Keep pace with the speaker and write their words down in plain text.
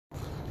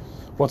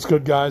What's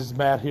good, guys?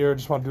 Matt here.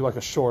 Just want to do like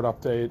a short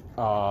update.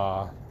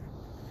 I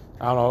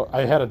don't know.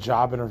 I had a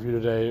job interview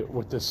today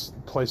with this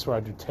place where I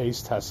do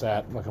taste tests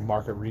at, like a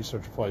market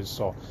research place.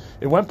 So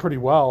it went pretty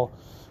well.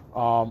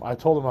 I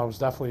told them I was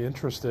definitely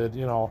interested.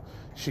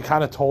 She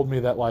kind of told me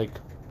that like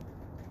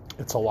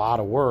it's a lot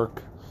of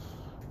work,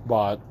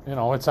 but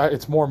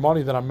it's more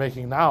money than I'm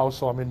making now.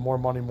 So I mean, more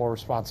money, more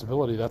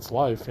responsibility. That's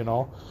life. I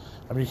mean,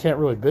 you can't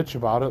really bitch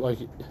about it. Like,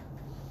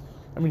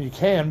 I mean, you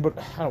can, but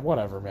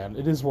whatever, man.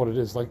 It is what it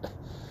is. Like,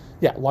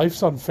 yeah,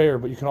 life's unfair,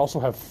 but you can also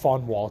have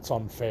fun while it's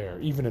unfair,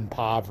 even in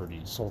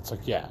poverty. So it's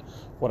like, yeah,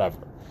 whatever.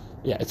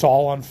 Yeah, it's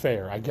all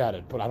unfair. I get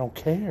it, but I don't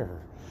care.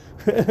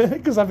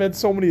 Because I've had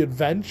so many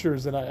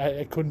adventures, and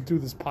I couldn't do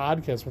this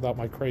podcast without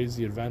my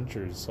crazy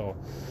adventures. So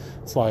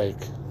it's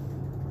like,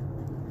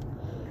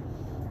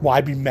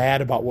 why be mad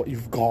about what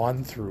you've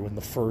gone through in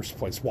the first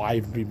place? Why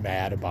even be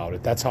mad about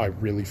it? That's how I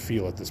really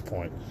feel at this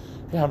point.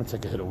 Yeah, I'm going to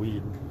take a hit of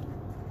weed.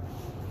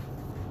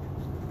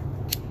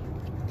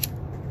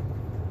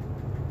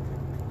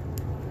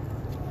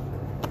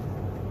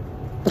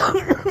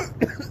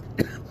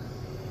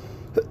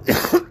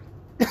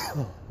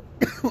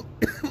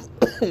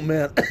 Oh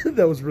man,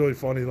 that was really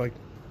funny. Like,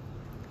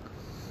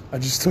 I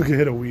just took a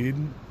hit of weed,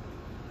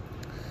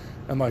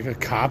 and like a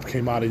cop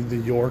came out of the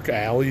York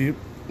alley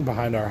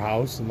behind our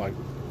house, and like,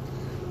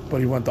 but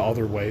he went the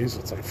other way, so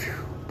it's like, phew.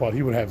 But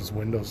he would have his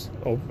windows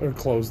open or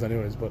closed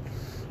anyways. But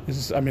it's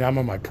just, I mean, I'm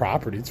on my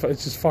property. It's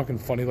just fucking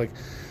funny. Like,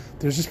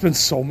 there's just been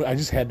so many. I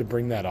just had to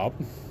bring that up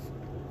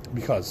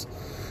because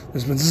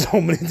there's been so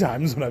many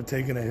times when I've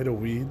taken a hit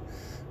of weed,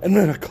 and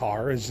then a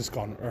car has just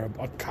gone, or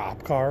a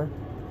cop car.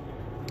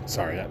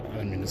 Sorry, I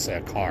didn't mean to say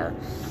a car.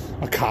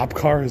 A cop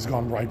car has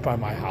gone right by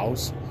my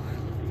house,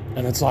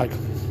 and it's like,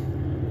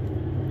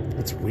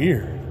 it's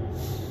weird.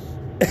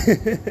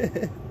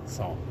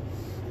 So,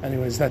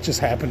 anyways, that just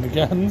happened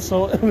again,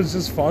 so it was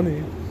just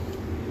funny.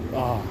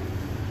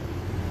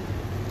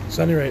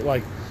 So anyway,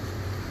 like,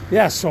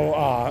 yeah,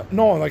 so,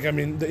 no, like, I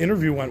mean, the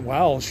interview went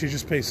well. She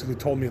just basically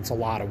told me it's a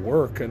lot of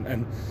work,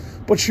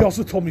 but she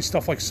also told me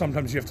stuff like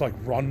sometimes you have to, like,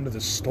 run to the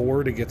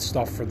store to get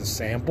stuff for the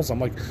samples. I'm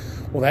like,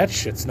 well, that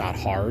shit's not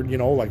hard,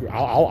 like,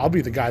 I'll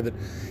be the guy that,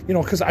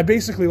 because I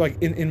basically, like,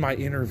 in my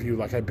interview,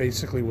 like, I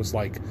basically was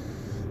like,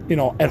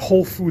 at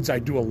Whole Foods, I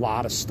do a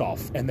lot of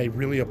stuff, and they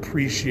really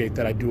appreciate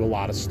that I do a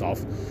lot of stuff,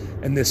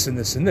 and this, and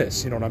this, and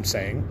this, you know what I'm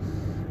saying?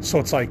 So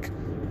it's like,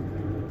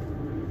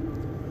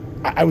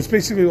 I was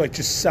basically, like,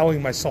 just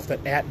selling myself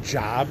that at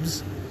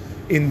jobs,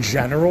 in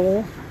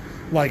general,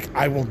 like,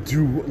 I will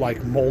do, like,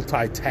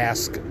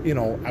 multitask,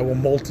 I will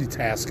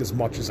multitask as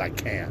much as I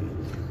can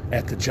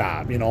at the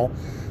job,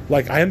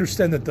 Like, I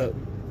understand that the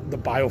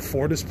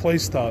Biofortis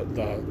place,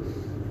 the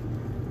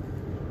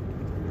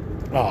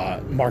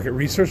market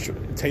research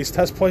taste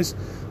test place,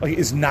 like,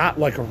 is not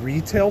like a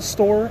retail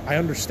store. I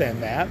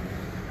understand that,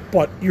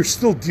 but you're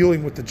still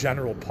dealing with the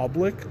general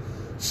public,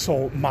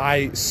 so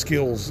my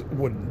skills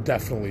would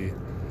definitely,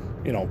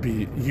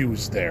 be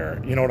used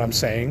there. You know what I'm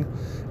saying?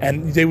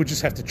 And they would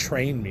just have to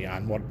train me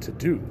on what to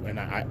do. And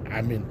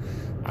I mean,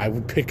 I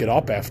would pick it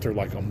up after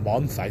like a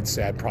month. I'd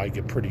say I'd probably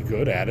get pretty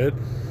good at it,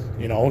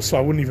 so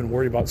I wouldn't even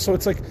worry about it. So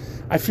it's like,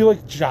 I feel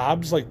like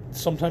jobs, like,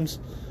 sometimes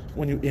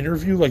when you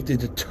interview, like, they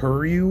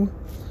deter you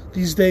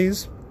these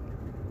days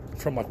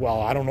from like,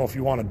 well, I don't know if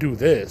you want to do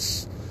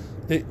this.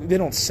 They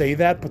don't say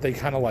that, but they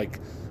kind of like,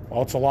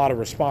 well, it's a lot of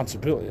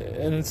responsibility.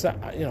 And it's,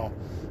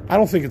 I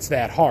don't think it's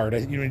that hard.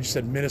 You just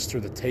administer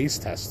the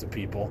taste test to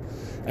people,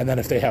 and then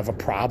if they have a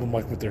problem,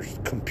 like with their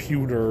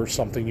computer or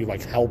something, you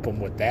like help them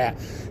with that,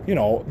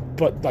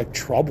 but like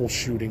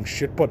troubleshooting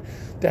shit, but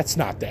that's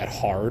not that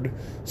hard.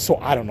 So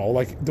I don't know,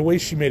 like, the way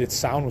she made it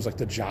sound was like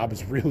the job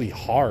is really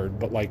hard,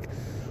 but like,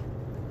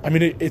 I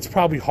mean, it's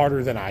probably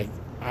harder than I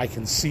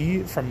can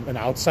see from an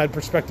outside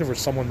perspective, or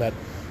someone that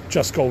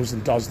just goes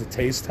and does the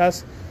taste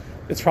test.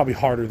 It's probably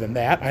harder than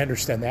that. I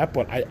understand that,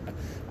 but I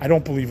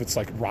don't believe it's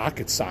like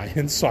rocket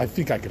science, so I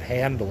think I could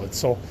handle it.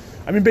 So,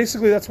 I mean,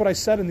 basically that's what I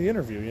said in the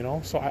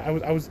interview, So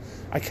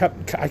I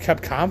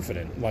kept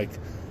confident, like,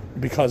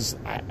 because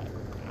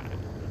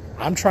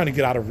I'm trying to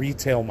get out of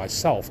retail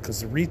myself,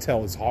 because the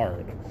retail is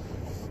hard.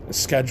 The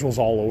schedule's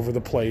all over the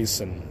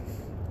place, and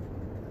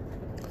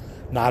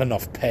not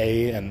enough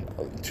pay, and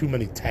too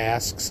many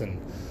tasks,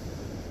 and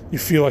you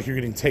feel like you're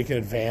getting taken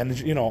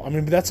advantage, I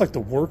mean, that's like the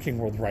working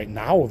world right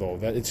now, though.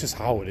 That it's just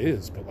how it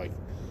is. But like,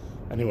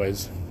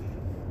 anyways,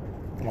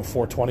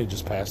 4:20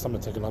 just passed. I'm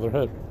gonna take another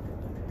hit.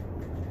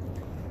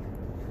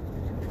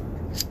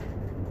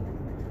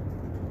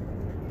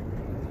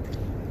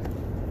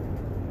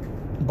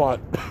 But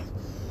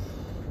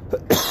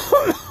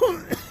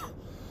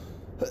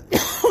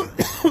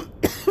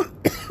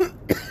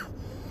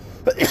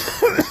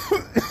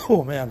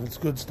oh man, it's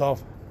good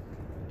stuff.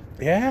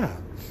 Yeah.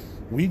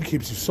 Weed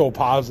keeps you so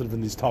positive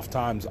in these tough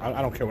times.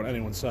 I don't care what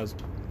anyone says.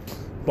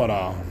 But,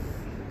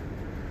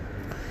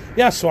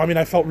 yeah, so, I mean,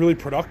 I felt really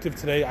productive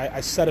today.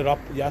 I set it up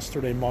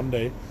yesterday,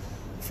 Monday,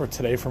 for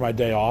today, for my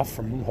day off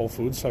from Whole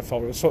Foods. So I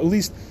felt, so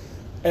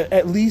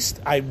at least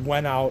I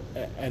went out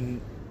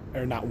and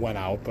or not went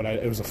out, but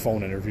it was a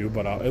phone interview.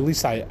 But at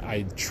least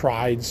I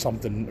tried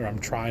something, or I'm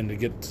trying to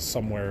get to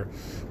somewhere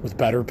with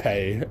better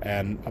pay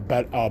and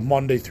a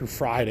Monday through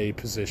Friday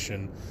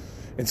position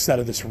instead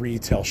of this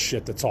retail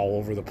shit that's all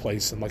over the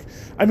place. And like,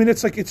 I mean,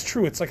 it's like, it's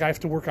true. It's like I have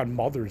to work on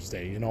Mother's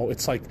Day, you know?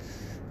 It's like,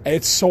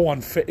 it's so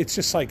unfit. It's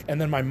just like,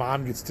 and then my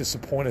mom gets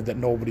disappointed that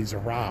nobody's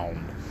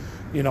around,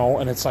 you know?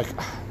 And it's like,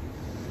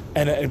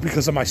 and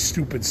because of my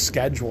stupid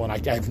schedule, and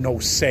I have no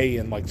say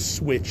in like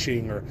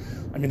switching, or,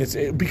 I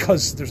mean,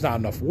 because there's not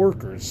enough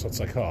workers. So it's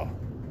like, oh,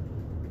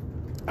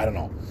 I don't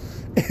know.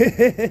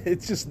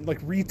 It's just like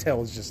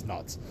retail is just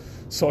nuts.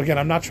 So again,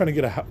 I'm not trying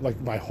to get like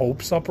my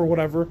hopes up or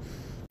whatever.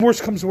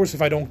 Worst comes to worst,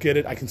 if I don't get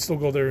it, I can still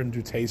go there and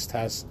do taste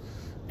tests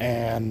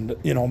and,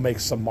 you know, make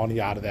some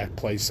money out of that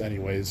place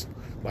anyways,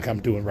 like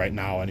I'm doing right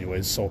now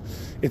anyways. So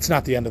it's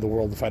not the end of the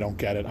world if I don't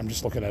get it. I'm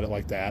just looking at it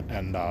like that.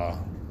 And,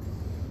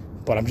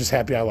 but I'm just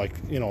happy I, like,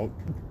 you know,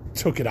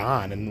 took it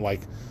on, and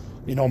like,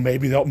 you know,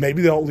 maybe they'll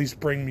at least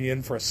bring me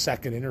in for a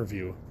second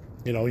interview.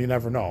 You know, you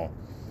never know.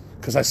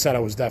 Because I said I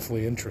was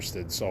definitely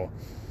interested. So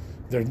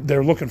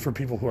they're looking for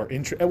people who are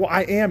interested. Well,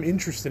 I am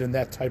interested in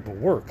that type of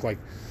work. Like,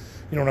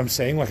 you know what I'm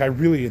saying? Like, I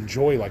really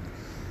enjoy, like,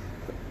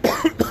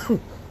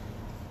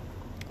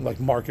 like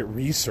market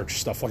research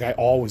stuff. Like, I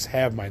always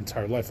have my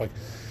entire life. Like,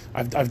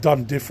 I've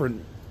done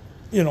different,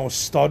 you know,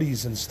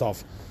 studies and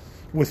stuff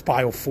with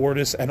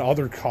Biofortis and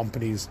other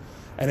companies,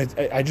 and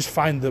I just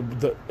find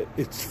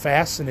it's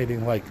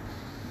fascinating, like,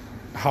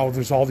 how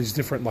there's all these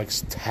different, like,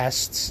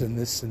 tests and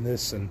this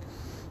and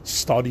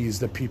studies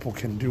that people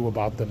can do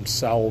about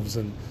themselves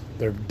and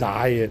their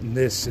diet and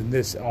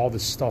this, all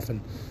this stuff,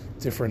 and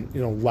different,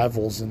 you know,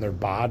 levels in their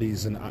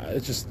bodies, and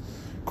it's just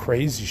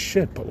crazy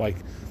shit. But like,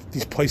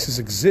 these places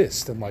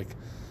exist, and like,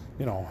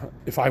 you know,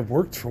 if I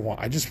worked for one,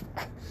 I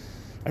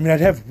mean,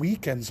 I'd have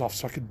weekends off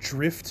so I could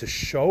drift to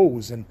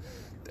shows, and,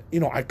 you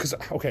know,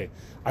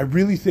 I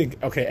really think,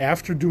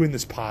 after doing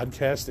this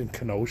podcast in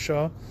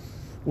Kenosha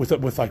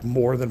with like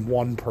more than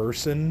one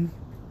person,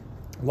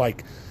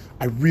 like,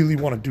 I really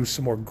want to do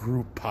some more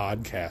group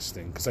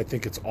podcasting, because I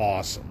think it's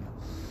awesome.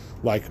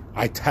 Like,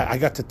 I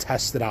got to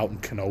test it out in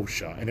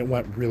Kenosha, and it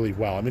went really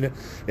well. I mean,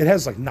 it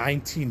has like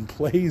 19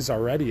 plays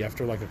already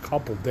after like a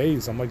couple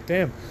days. I'm like,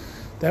 damn,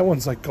 that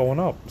one's like going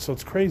up. So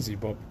it's crazy.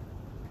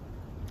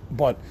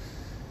 But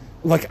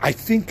like, I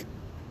think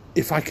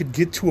if I could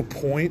get to a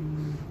point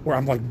where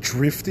I'm like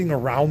drifting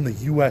around the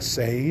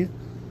USA,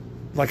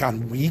 like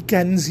on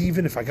weekends,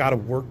 even if I got to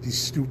work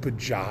these stupid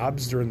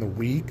jobs during the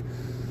week,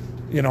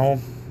 you know,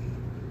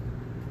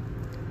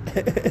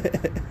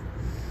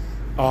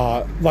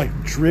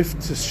 like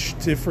drift to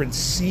different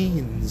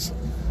scenes,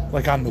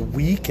 like on the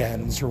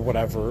weekends or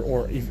whatever,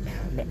 or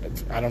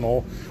I don't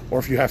know, or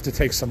if you have to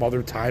take some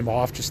other time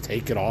off, just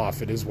take it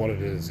off. It is what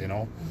it is, you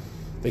know.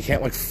 They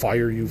can't like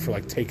fire you for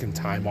like taking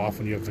time off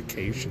when you have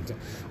vacations.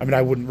 I mean,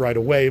 I wouldn't right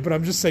away, but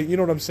I'm just saying, you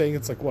know what I'm saying?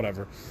 It's like,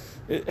 whatever.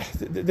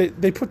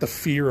 They put the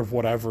fear of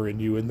whatever in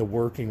you in the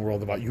working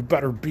world about you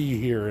better be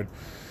here, and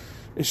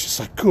it's just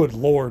like, good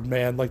Lord,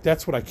 man. Like,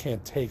 that's what I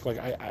can't take. Like,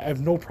 I have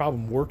no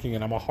problem working,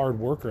 and I'm a hard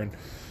worker, and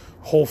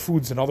Whole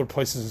Foods and other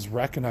places has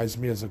recognized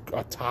me as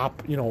a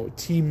top, you know,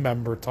 team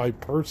member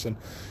type person,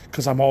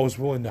 because I'm always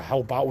willing to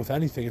help out with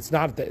anything. It's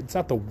not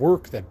the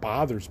work that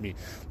bothers me.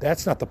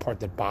 That's not the part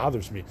that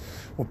bothers me.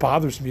 What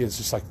bothers me is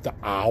just like the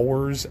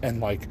hours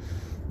and like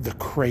the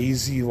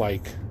crazy,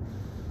 like,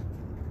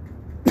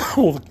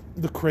 well,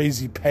 the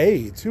crazy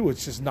pay too.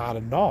 It's just not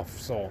enough.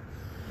 So,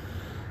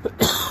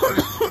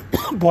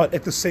 but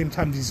at the same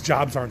time, these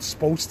jobs aren't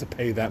supposed to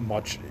pay that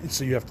much,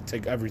 so you have to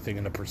take everything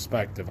into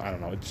perspective. I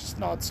don't know, it's just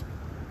nuts.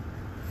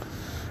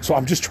 So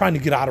I'm just trying to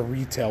get out of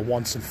retail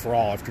once and for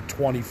all after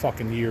 20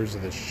 fucking years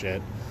of this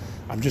shit.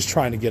 I'm just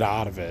trying to get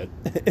out of it,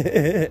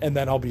 and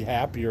then I'll be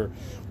happier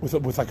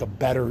with like a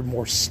better,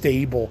 more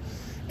stable.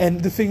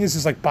 And the thing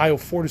is like,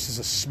 Biofortis is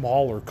a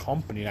smaller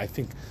company, and I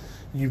think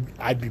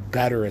I'd be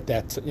better at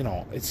that. You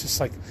know, it's just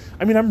like,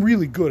 I mean, I'm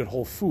really good at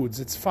Whole Foods.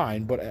 It's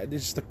fine, but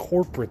it's just the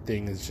corporate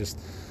thing is just,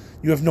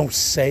 you have no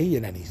say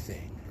in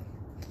anything.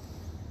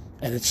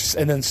 And it's just,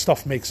 and then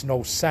stuff makes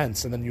no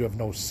sense, and then you have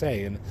no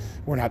say, and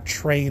we're not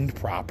trained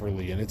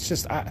properly, and it's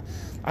just,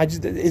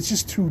 it's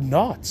just too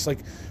nuts.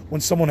 Like, when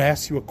someone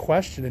asks you a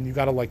question and you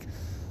got to like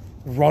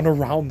run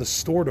around the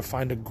store to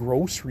find a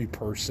grocery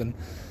person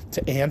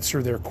to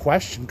answer their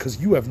question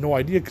because you have no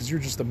idea, because you're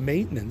just a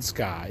maintenance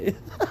guy.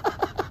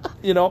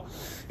 You know,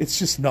 it's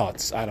just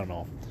nuts. I don't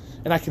know.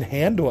 And I can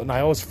handle it, and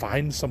I always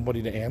find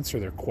somebody to answer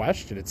their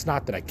question. It's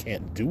not that I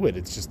can't do it.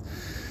 It's just,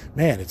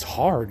 man, it's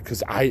hard,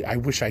 because I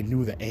wish I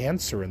knew the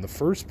answer in the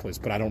first place,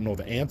 but I don't know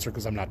the answer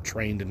because I'm not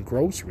trained in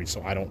grocery,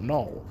 so I don't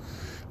know.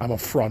 I'm a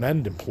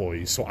front-end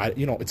employee, so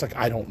it's like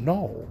I don't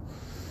know.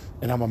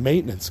 And I'm a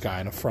maintenance guy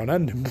and a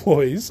front-end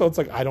employee, so it's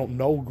like I don't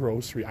know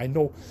grocery. I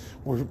know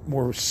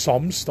where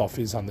some stuff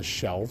is on the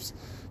shelves,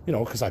 you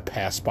know, because I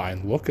pass by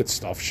and look at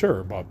stuff,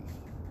 sure, but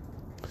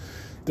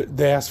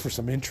they ask for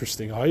some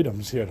interesting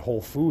items here at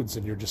Whole Foods,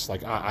 and you're just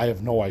like, I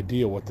have no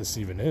idea what this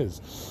even is.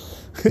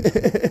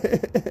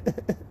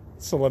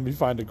 So let me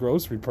find a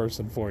grocery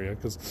person for you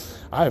because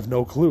I have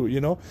no clue,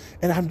 you know?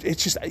 And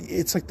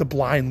it's like the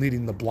blind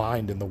leading the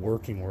blind in the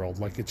working world.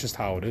 Like, it's just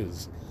how it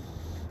is.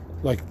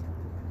 Like,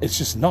 it's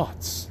just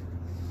nuts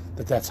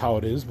that's how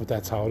it is, but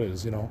that's how it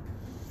is, you know?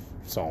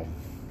 So,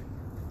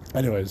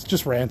 anyways,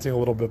 just ranting a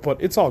little bit,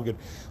 but it's all good.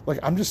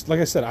 Like, like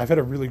I said, I've had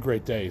a really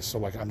great day. So,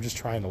 like, I'm just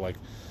trying to, like,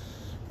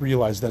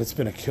 realize that it's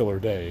been a killer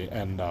day.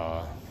 And,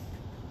 I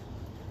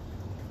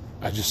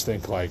just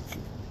think, like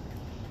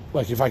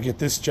if I get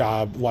this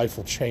job, life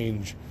will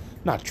change,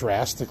 not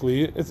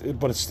drastically,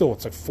 but it's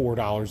like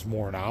 $4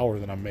 more an hour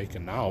than I'm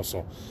making now.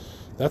 So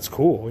that's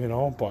cool, you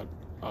know. But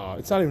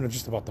it's not even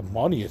just about the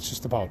money. It's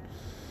just about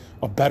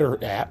a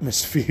better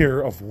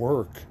atmosphere of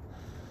work.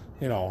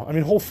 You know, I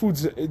mean, Whole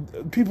Foods,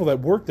 people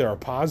that work there are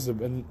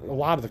positive, and a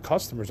lot of the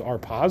customers are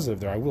positive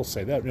there. I will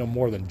say that, you know,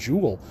 more than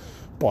Jewel.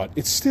 But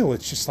it's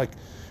just like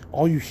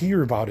all you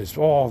hear about is,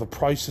 oh, the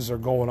prices are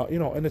going up, you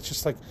know, and it's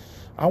just like,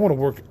 I want to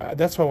work.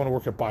 That's why I want to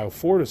work at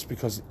BioFortis,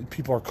 because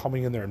people are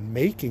coming in there and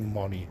making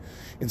money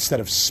instead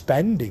of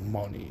spending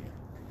money.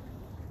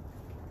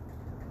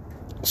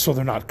 So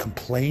they're not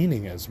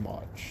complaining as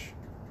much.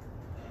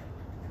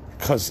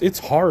 Because it's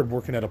hard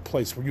working at a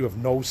place where you have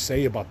no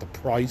say about the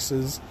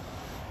prices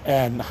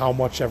and how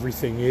much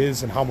everything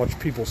is and how much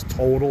people's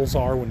totals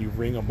are when you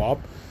ring them up.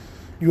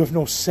 You have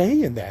no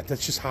say in that.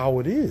 That's just how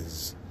it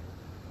is.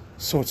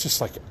 So it's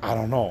just like, I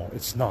don't know.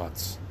 It's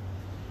nuts.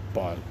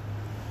 But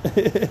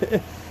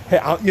hey,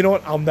 you know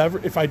what? I'll never,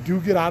 if I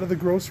do get out of the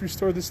grocery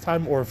store this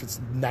time, or if it's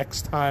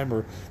next time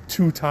or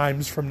 2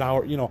 times from now,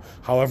 or, you know,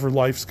 however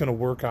life's going to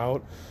work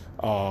out,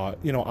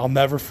 you know, I'll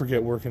never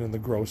forget working in the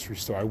grocery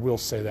store. I will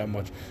say that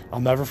much. I'll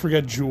never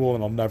forget Jewel,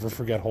 and I'll never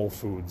forget Whole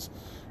Foods,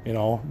 you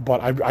know.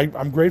 But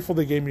I'm grateful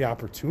they gave me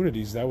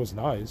opportunities. That was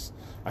nice.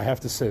 I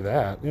have to say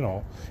that, you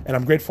know. And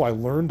I'm grateful I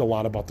learned a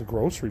lot about the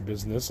grocery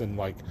business in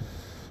like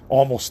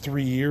almost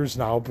 3 years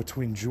now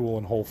between Jewel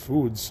and Whole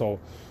Foods. So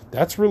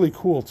that's really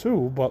cool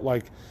too. But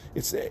like,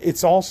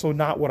 it's also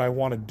not what I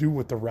want to do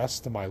with the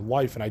rest of my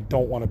life, and I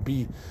don't want to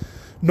be.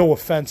 No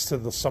offense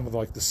to some of the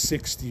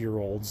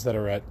 60-year-olds that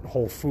are at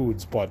Whole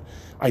Foods, but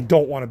I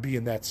don't want to be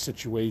in that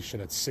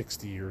situation at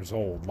 60 years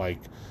old, like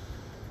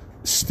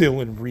still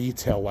in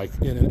retail, like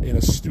in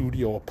a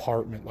studio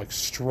apartment, like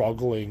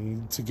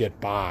struggling to get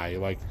by.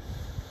 Like,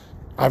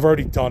 I've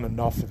already done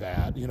enough of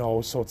that, you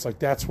know. So it's like,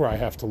 that's where I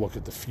have to look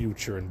at the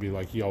future and be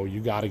like, yo,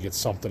 you got to get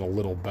something a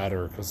little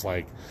better, because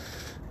like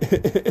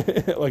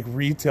like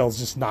retail's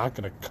just not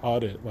going to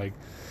cut it. Like,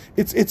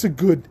 it's a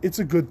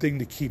good thing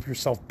to keep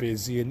yourself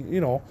busy, and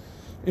you know,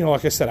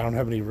 like I said, I don't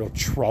have any real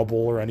trouble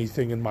or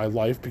anything in my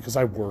life because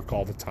I work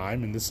all the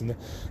time and this and that.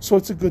 So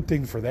it's a good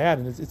thing for that,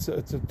 and it's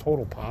a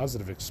total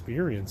positive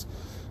experience.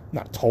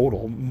 Not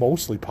total,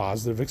 mostly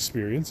positive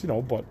experience, you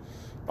know, but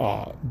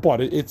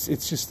it's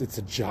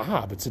a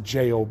job. It's a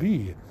job.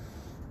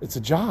 It's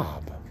a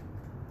job.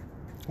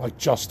 Like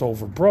just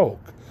over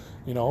broke,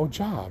 you know,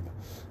 job.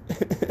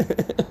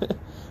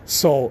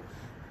 So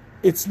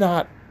it's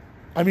not,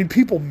 I mean,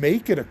 people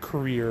make it a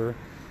career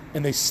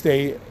and they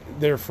stay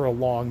there for a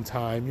long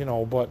time, you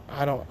know, but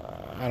I don't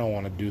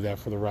want to do that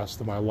for the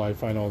rest of my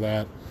life. I know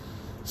that.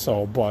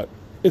 So, but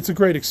it's a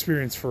great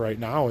experience for right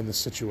now in the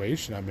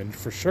situation I'm in,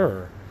 for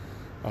sure.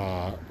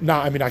 I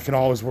mean, I can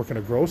always work in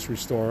a grocery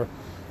store.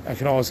 I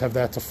can always have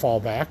that to fall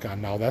back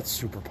on now. That's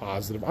super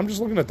positive. I'm just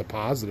looking at the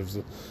positives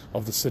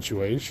of the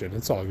situation.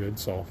 It's all good.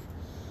 So,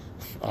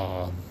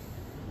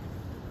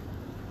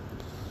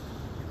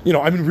 you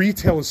know, I mean,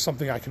 retail is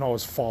something I can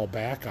always fall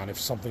back on if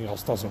something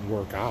else doesn't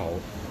work out.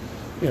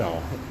 You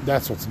know,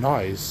 that's what's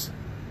nice.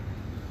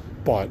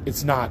 But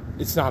it's not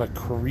a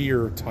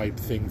career type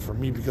thing for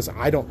me, because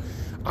I don't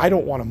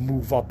want to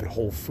move up at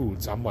Whole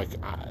Foods. I'm like,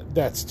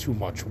 that's too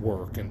much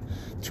work and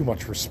too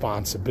much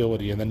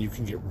responsibility, and then you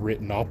can get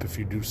written up if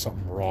you do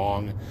something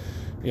wrong,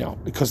 you know,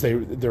 because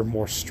they're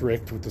more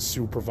strict with the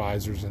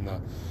supervisors and the,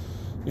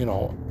 you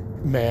know,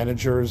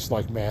 managers,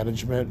 like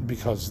management,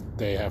 because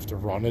they have to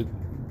run it.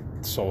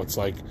 So it's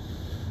like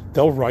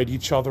they'll write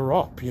each other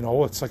up, you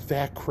know. It's like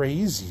that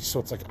crazy. So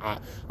it's like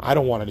I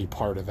don't want any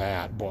part of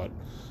that. But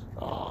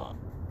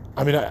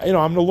I mean, you know,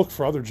 I'm gonna look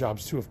for other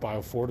jobs too if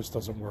BioFortis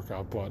doesn't work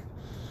out. But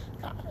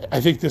I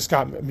think this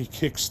got me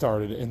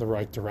kick-started in the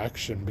right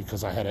direction,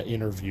 because I had an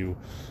interview,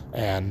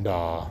 and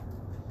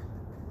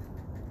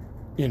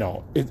you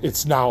know,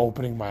 it's now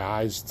opening my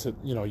eyes to,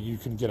 you know, you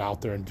can get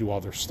out there and do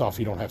other stuff.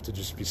 You don't have to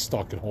just be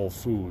stuck in Whole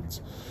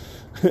Foods,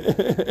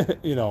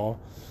 you know.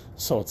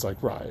 So it's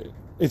like, right.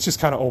 It's just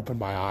kind of opened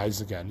my eyes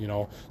again, you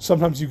know.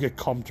 Sometimes you get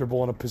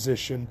comfortable in a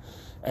position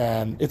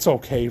and it's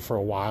okay for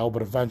a while,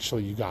 but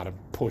eventually you got to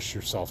push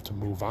yourself to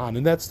move on.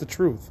 And that's the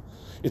truth.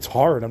 It's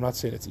hard. I'm not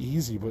saying it's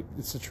easy, but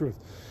it's the truth.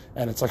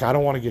 And it's like, I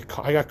don't want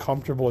to I got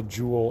comfortable at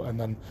Jewel, and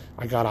then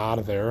I got out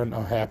of there, and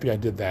I'm happy I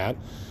did that.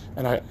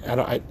 And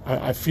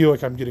I feel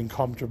like I'm getting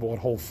comfortable at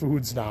Whole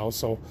Foods now.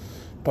 So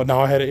But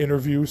now I had an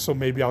interview, so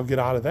maybe I'll get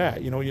out of that.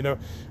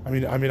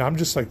 I'm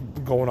just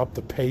like going up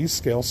the pay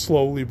scale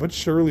slowly but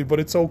surely, but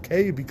it's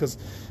okay because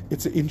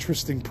it's an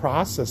interesting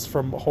process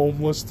from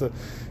homeless to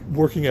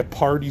working at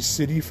Party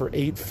City for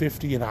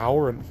 $8.50 an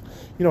hour, and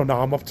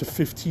now I'm up to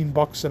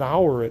 $15 an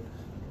hour at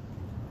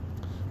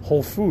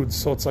Whole Foods.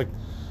 So it's like,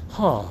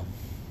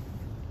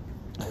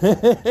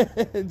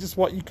 just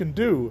what you can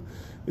do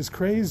is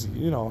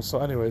crazy, So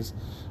anyways,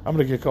 I'm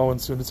going to get going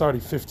soon. It's already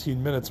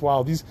 15 minutes.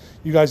 Wow, these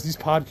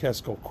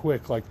podcasts go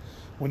quick. Like,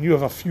 when you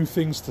have a few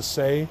things to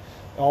say,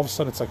 all of a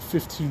sudden it's like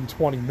 15,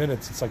 20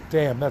 minutes. It's like,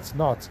 damn, that's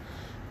nuts.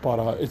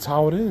 But it's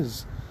how it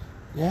is.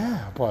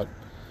 Yeah,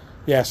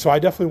 so I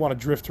definitely want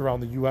to drift around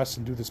the U.S.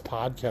 and do this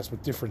podcast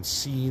with different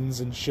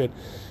scenes and shit,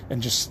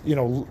 and just,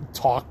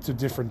 talk to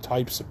different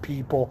types of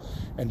people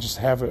and just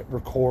have it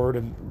record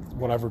and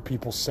whatever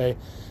people say.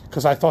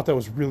 Because I thought that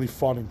was really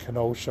fun in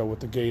Kenosha with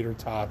the Gator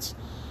Tots.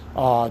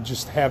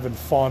 Just having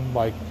fun,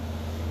 like,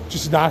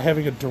 just not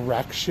having a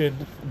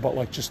direction, but,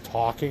 like, just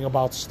talking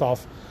about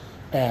stuff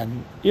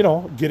and,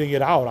 getting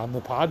it out on the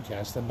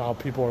podcast. And now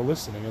people are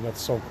listening, and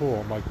that's so cool.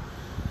 I'm like,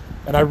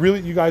 and I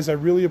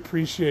really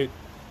appreciate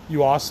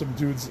you awesome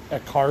dudes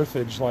at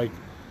Carthage. Like,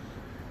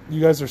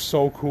 you guys are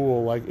so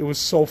cool. Like, it was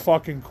so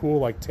fucking cool,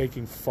 like,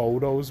 taking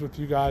photos with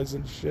you guys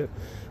and shit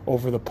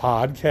over the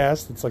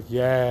podcast. It's like,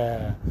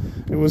 yeah,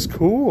 it was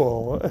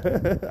cool.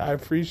 I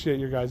appreciate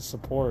your guys'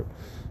 support.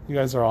 You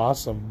guys are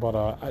awesome. But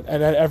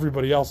and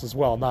everybody else as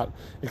well, not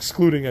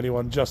excluding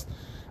anyone.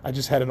 I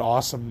just had an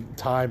awesome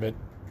time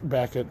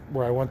back at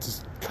where I went to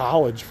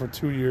college for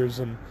 2 years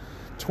and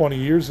 20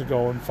 years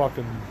ago, and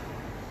fucking,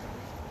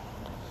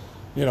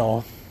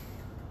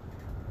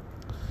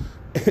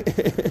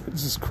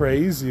 it's just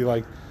crazy,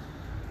 like,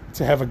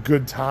 to have a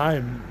good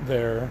time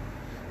there.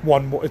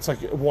 It's like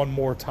one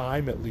more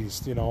time at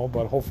least,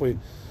 but hopefully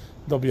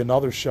there'll be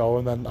another show,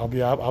 and then I'll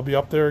be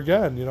up there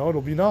again,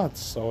 it'll be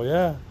nuts. So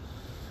yeah,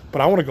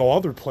 but I want to go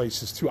other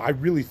places too. I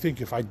really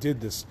think if I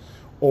did this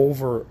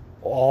over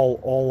all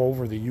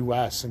over the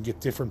U.S. and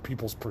get different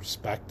people's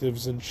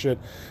perspectives and shit,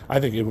 I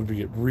think it would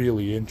be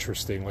really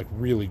interesting. Like,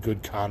 really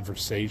good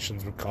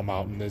conversations would come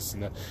out in this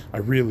and that. I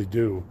really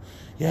do.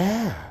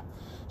 Yeah.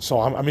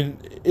 So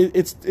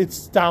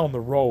it's down the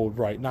road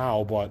right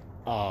now, but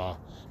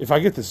if I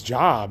get this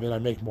job and I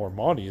make more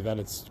money, then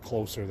it's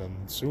closer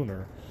than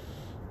sooner,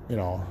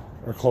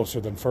 or closer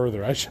than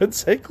further. I should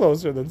say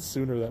closer than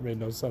sooner. That made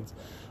no sense.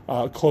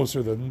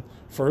 Closer than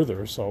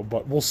further. So,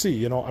 but we'll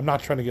see. I'm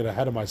not trying to get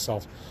ahead of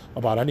myself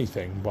about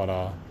anything,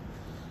 but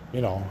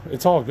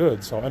it's all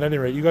good. So, at any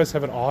rate, you guys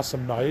have an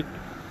awesome night,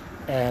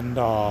 and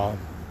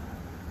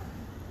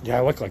yeah,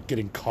 I like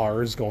getting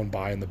cars going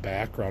by in the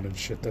background and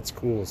shit. That's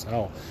cool as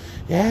hell.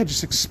 Yeah,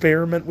 just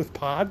experiment with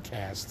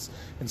podcasts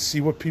and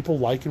see what people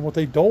like and what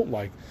they don't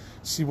like.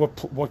 See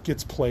what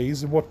gets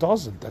plays and what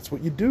doesn't. That's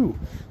what you do.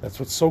 That's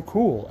what's so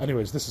cool.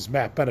 Anyways, this is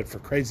Matt Bennett for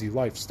Crazy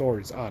Life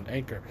Stories on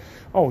Anchor.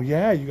 Oh,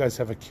 yeah, you guys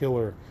have a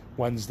killer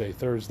Wednesday,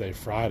 Thursday,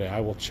 Friday. I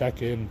will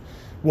check in.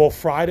 Well,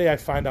 Friday I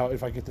find out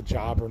if I get the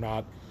job or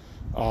not.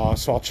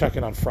 So I'll check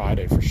in on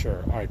Friday for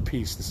sure. All right,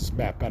 peace. This is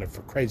Matt Bennett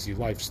for Crazy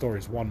Life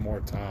Stories one more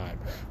time.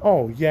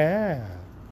 Oh, yeah.